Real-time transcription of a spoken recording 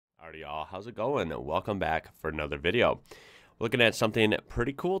Howdy y'all, how's it going? Welcome back for another video. Looking at something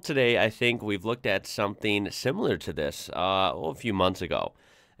pretty cool today. I think we've looked at something similar to this a few months ago.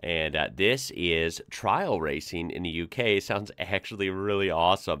 And this is trial racing in the UK. Sounds actually really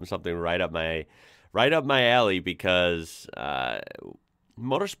awesome. Something right up my alley because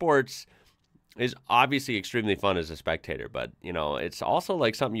motorsports is obviously extremely fun as a spectator, but you know, it's also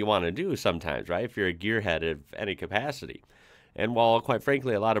like something you want to do sometimes, right? If you're a gearhead of any capacity. And while, quite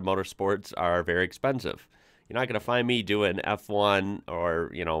frankly, a lot of motorsports are very expensive, you're not going to find me doing F1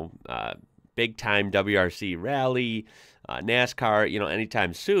 or, big-time WRC rally, NASCAR,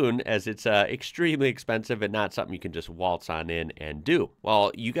 anytime soon, as it's extremely expensive and not something you can just waltz on in and do.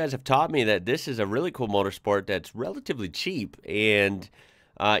 Well, you guys have taught me that this is a really cool motorsport that's relatively cheap, and,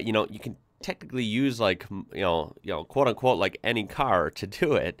 you can technically use, like, quote-unquote, like any car to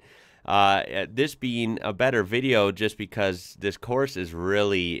do it. This being a better video just because this course is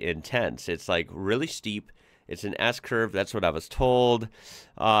really intense. It's like really steep. It's an S-curve. That's what I was told.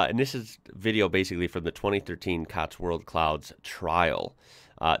 And this is video basically from the 2013 Cotswold Clouds trial.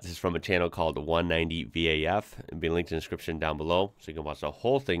 This is from a channel called 190 VAF. It'll be linked in the description down below so you can watch the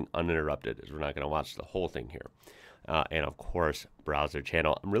whole thing uninterrupted, as we're not going to watch the whole thing here. And of course, browse their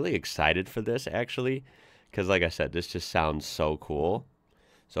channel. I'm really excited for this actually because, like I said, this just sounds so cool.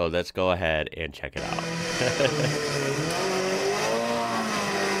 So let's go ahead and check it out.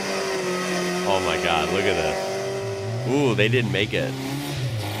 Oh my God, look at this. Ooh, they didn't make it.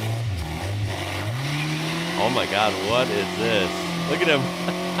 Oh my God, what is this? Look at him.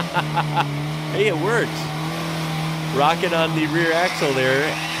 Hey, it works. Rocking on the rear axle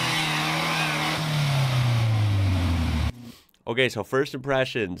there. Okay, so first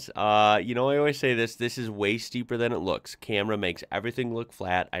impressions. I always say this is way steeper than it looks. Camera makes everything look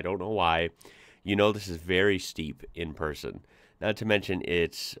flat. I don't know why. This is very steep in person. Not to mention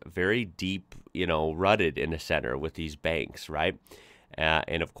it's very deep, rutted in the center with these banks, right?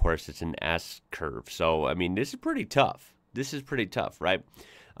 And of course it's an S curve. So, I mean, this is pretty tough. Right?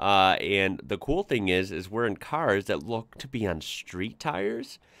 And the cool thing is we're in cars that look to be on street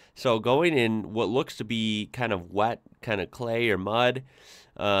tires. So going in what looks to be kind of wet, kind of clay or mud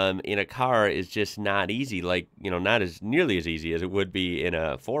in a car is just not easy. Like, not as nearly as easy as it would be in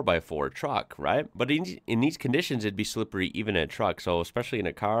a 4x4 truck, right? But in these conditions, it'd be slippery even in a truck. So especially in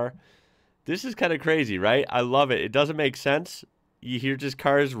a car, this is kind of crazy, right? I love it. It doesn't make sense. You hear just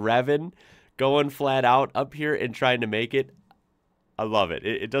cars revving, going flat out up here and trying to make it. I love it.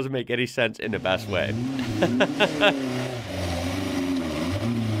 It doesn't make any sense in the best way.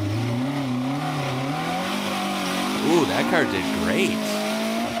 Ooh, that car did great.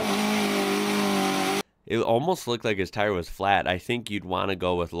 It almost looked like his tire was flat. I think you'd want to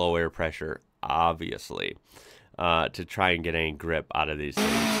go with low air pressure, obviously, to try and get any grip out of these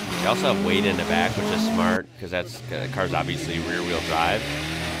things. You also have weight in the back, which is smart, because the car's obviously rear-wheel drive.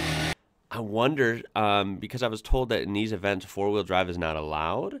 I wonder, because I was told that in these events, four-wheel drive is not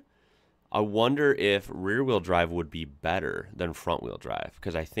allowed. I wonder if rear-wheel drive would be better than front-wheel drive,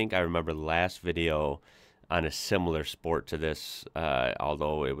 because I think I remember the last video on a similar sport to this,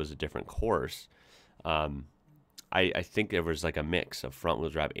 although it was a different course. I think there was like a mix of front-wheel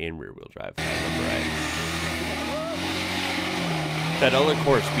drive and rear-wheel drive, if I remember right. That other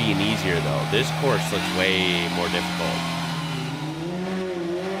course being easier, though. This course looks way more difficult.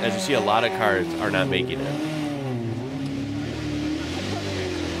 As you see, a lot of cars are not making it.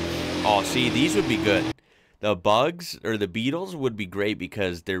 Oh, see, these would be good. The Bugs or the Beetles would be great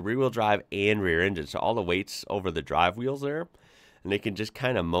because they're rear-wheel drive and rear engine, so all the weight's over the drive wheels there, and they can just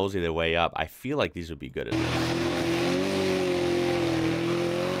kind of mosey their way up. I feel like these would be good at this.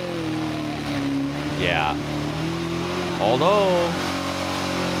 Yeah. Although,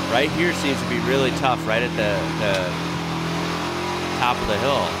 right here seems to be really tough, right at the top of the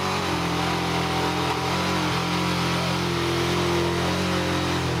hill.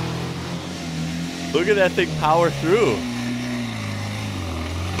 Look at that thing power through.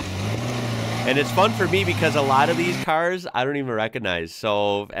 And it's fun for me because a lot of these cars I don't even recognize.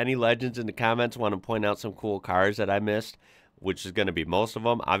 So if any legends in the comments want to point out some cool cars that I missed, which is going to be most of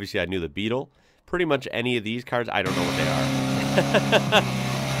them. Obviously, I knew the Beetle. Pretty much any of these cars, I don't know what they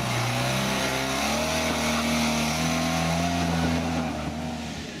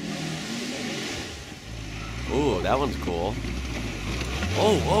are. Ooh, that one's cool.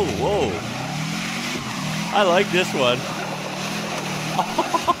 Whoa, whoa, whoa. I like this one.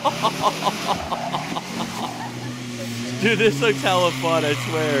 Dude, this looks hella fun, I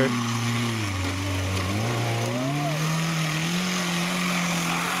swear.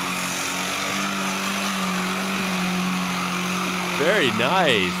 Very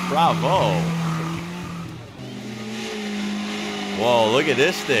nice. Bravo. Whoa, look at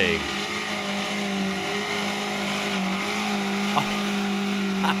this thing.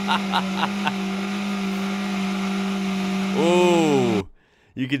 Ooh.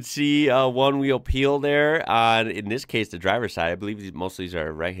 You can see one wheel peel there on, in this case, the driver's side. I believe most of these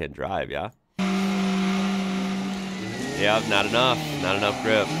are right-hand drive, yeah? Yeah, not enough. Not enough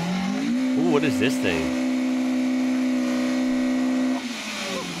grip. Ooh, what is this thing?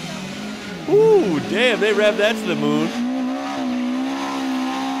 Ooh, damn, they revved that to the moon.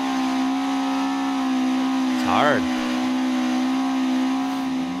 It's hard.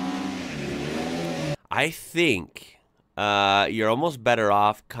 I think you're almost better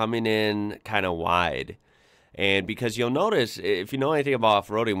off coming in kind of wide. And because you'll notice, if you know anything about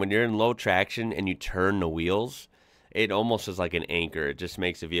off-roading, when you're in low traction and you turn the wheels, it almost is like an anchor. It just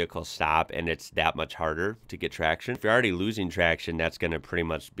makes the vehicle stop, and it's that much harder to get traction. If you're already losing traction, that's going to pretty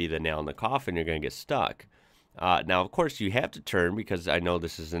much be the nail in the coffin. You're going to get stuck. Now, of course, you have to turn because I know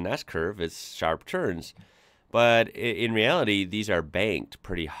this is an S-curve. It's sharp turns. But in reality, these are banked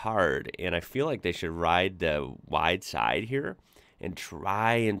pretty hard, and I feel like they should ride the wide side here and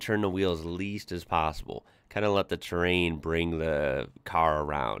try and turn the wheel as least as possible. Kind of let the terrain bring the car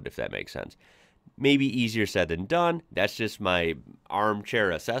around, if that makes sense. Maybe easier said than done. That's just my armchair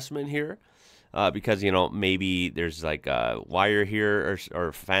assessment here. Because, you know, maybe there's like a wire here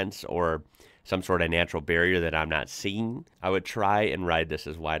or fence or some sort of natural barrier that I'm not seeing. I would try and ride this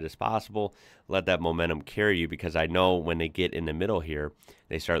as wide as possible. Let that momentum carry you, because I know when they get in the middle here,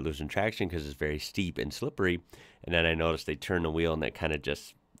 they start losing traction because it's very steep and slippery. And then I notice they turn the wheel and that kind of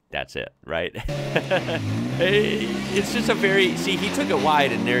just, that's it, right? It's just a very, see, he took it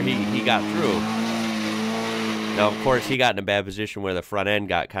wide and there he got through. Now, of course, he got in a bad position where the front end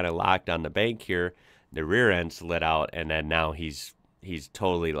got kind of locked on the bank here. The rear end slid out, and then now he's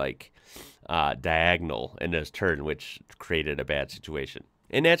totally like diagonal in this turn, which created a bad situation.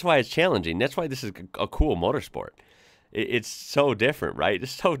 And that's why it's challenging. That's why this is a cool motorsport. It's so different, right?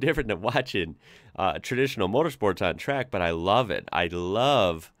 It's so different than watching traditional motorsports on track, but I love it. I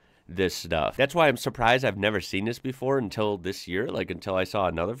love this stuff. That's why I'm surprised I've never seen this before until this year, like until I saw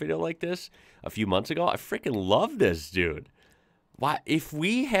another video like this a few months ago. I freaking love this, dude. Why? If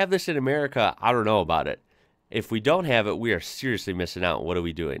we have this in America, I don't know about it. If we don't have it, we are seriously missing out. What are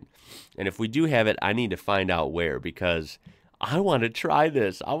we doing? And if we do have it, I need to find out where, because I want to try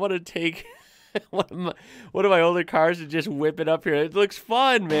this. I want to take one of my older cars and just whip it up here. It looks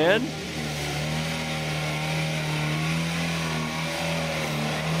fun, man.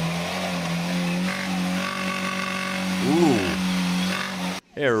 Ooh.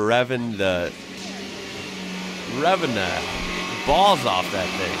 They're revving the balls off that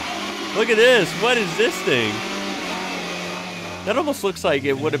thing. Look at this. What is this thing? That almost looks like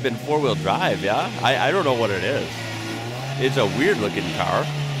it would have been four-wheel drive, yeah? I don't know what it is. It's a weird-looking car.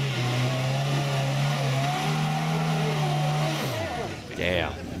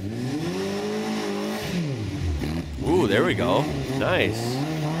 Damn. Ooh, there we go. Nice.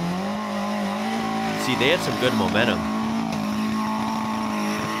 See, they had some good momentum.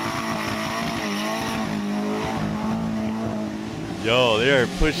 Yo, they are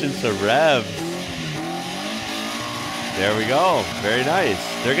pushing some revs. There we go. Very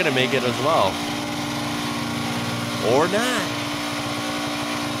nice. They're going to make it as well. Or not.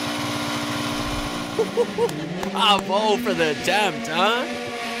 Bravo for the attempt, huh?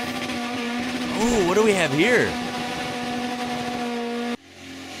 Ooh, what do we have here?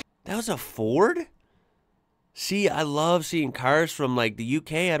 That was a Ford? See, I love seeing cars from like the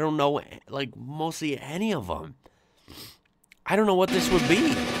UK. I don't know like mostly any of them. I don't know what this would be.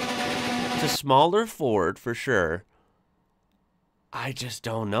 It's a smaller Ford for sure. I just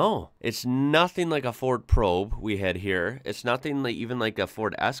don't know. It's nothing like a Ford Probe we had here. It's nothing like even like a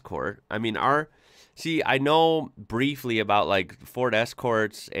Ford Escort. I mean, see, I know briefly about like Ford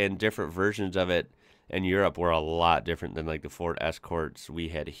Escorts and different versions of it in Europe were a lot different than like the Ford Escorts we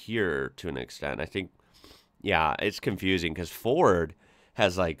had here to an extent. I think, yeah, it's confusing because Ford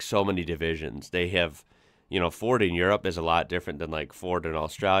has like so many divisions. They have, you know, Ford in Europe is a lot different than like Ford in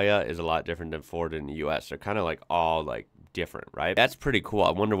Australia is a lot different than Ford in the US. They're kind of like all like different, right? That's pretty cool.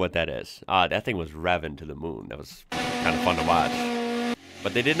 I wonder what that is. That thing was revving to the moon. That was kind of fun to watch.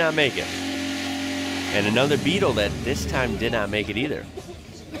 But they did not make it. And another Beetle that this time did not make it either.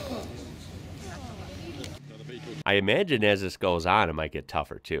 I imagine as this goes on, it might get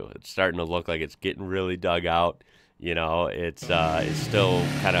tougher too. It's starting to look like it's getting really dug out. You know, it's still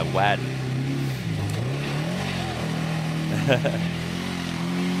kind of wet.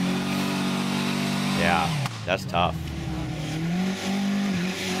 Yeah, that's tough.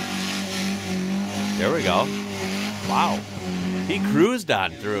 There we go. Wow. He cruised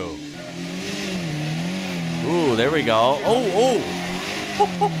on through. Ooh, there we go. Oh.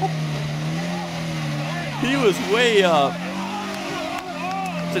 He was way up.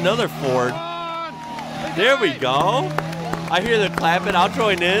 It's another Ford. There we go. I hear the clapping. I'll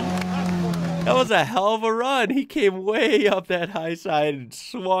join in. That was a hell of a run. He came way up that high side and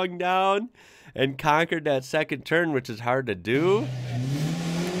swung down and conquered that second turn, which is hard to do.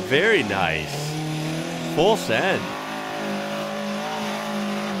 Very nice. Full send.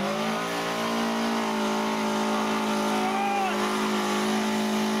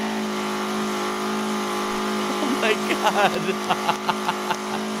 Oh my God.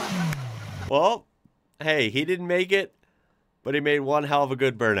 Well, hey, he didn't make it, but he made one hell of a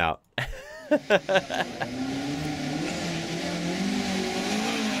good burnout.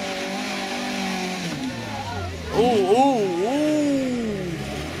 Ooh.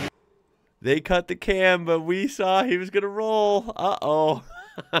 They cut the cam, but we saw he was going to roll. Uh-oh.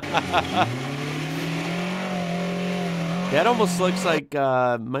 That almost looks like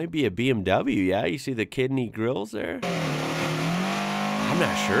might be a BMW, yeah? You see the kidney grills there? I'm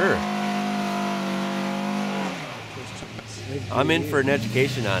not sure. I'm in for an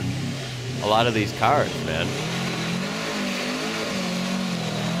education on a lot of these cars, man.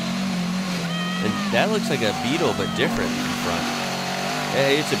 And that looks like a Beetle, but different in front.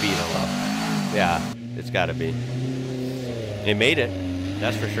 Hey, it's a Beetle, though. Yeah, it's got to be. It made it,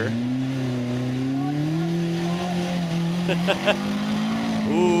 that's for sure.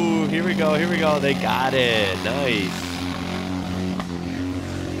 Ooh, here we go. They got it. Nice.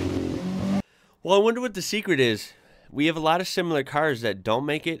 Well, I wonder what the secret is. We have a lot of similar cars that don't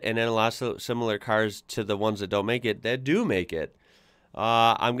make it, and then a lot of similar cars to the ones that don't make it that do make it.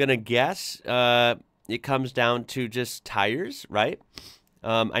 I'm going to guess it comes down to just tires, right?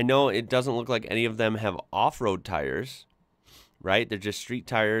 I know it doesn't look like any of them have off-road tires, right? They're just street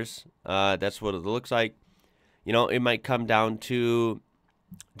tires. That's what it looks like. You know, it might come down to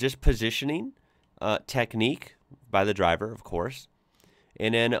just positioning, technique by the driver, of course.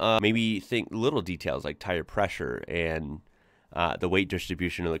 And then maybe think little details like tire pressure and the weight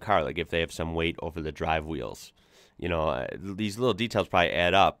distribution of the car, like if they have some weight over the drive wheels. You know, these little details probably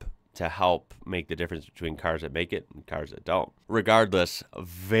add up to help make the difference between cars that make it and cars that don't. Regardless,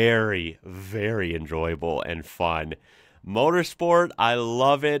 very, very enjoyable and fun. Motorsport, I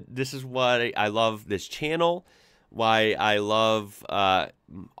love it. This is why I love this channel, why I love,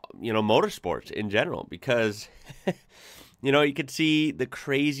 you know, motorsports in general, because, you know, you can see the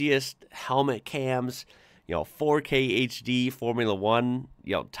craziest helmet cams, you know, 4K HD Formula One,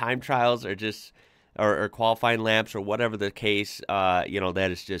 you know, time trials are just, or qualifying laps or whatever the case, you know,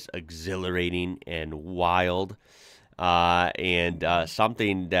 that is just exhilarating and wild. And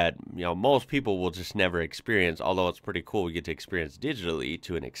something that, you know, most people will just never experience, although it's pretty cool. We get to experience digitally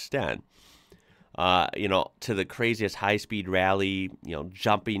to an extent. You know, to the craziest high-speed rally, you know,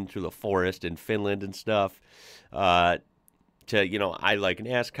 jumping through the forest in Finland and stuff. To, you know, I like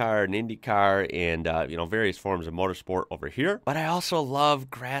NASCAR and IndyCar and, you know, various forms of motorsport over here. But I also love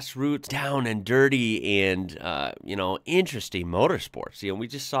grassroots, down and dirty and, you know, interesting motorsports. You know, we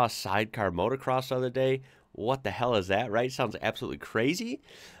just saw sidecar motocross the other day. What the hell is that, right? Sounds absolutely crazy.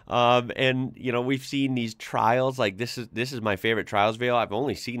 And, you know, we've seen these trials. Like, this is my favorite trials video. I've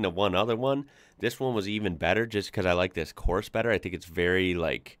only seen the one other one. This one was even better just because I like this course better. I think it's very,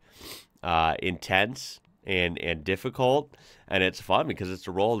 like, intense and difficult, and it's fun because it's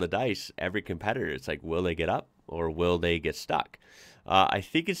a roll of the dice. Every competitor, it's like, will they get up or will they get stuck? I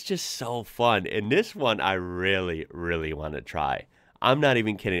think it's just so fun, and this one I really, really want to try. I'm not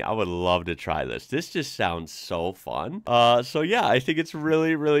even kidding. I would love to try this. This just sounds so fun. So yeah, I think it's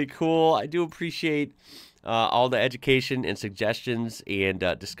really, really cool. I do appreciate all the education and suggestions and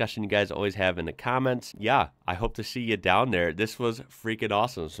discussion you guys always have in the comments. Yeah, I hope to see you down there. This was freaking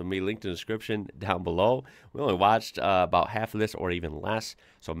awesome. So me linked in the description down below. We only watched about half of this or even less.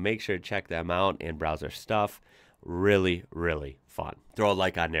 So make sure to check them out and browse their stuff. Really, really fun. Throw a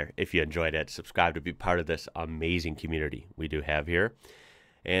like on there if you enjoyed it. Subscribe to be part of this amazing community we do have here.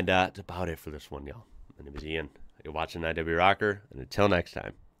 And that's about it for this one, y'all. My name is Ian. You're watching IWrocker. And until next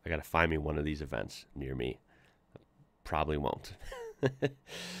time, I got to find me one of these events near me. Probably won't.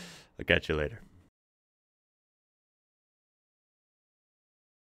 I'll catch you later.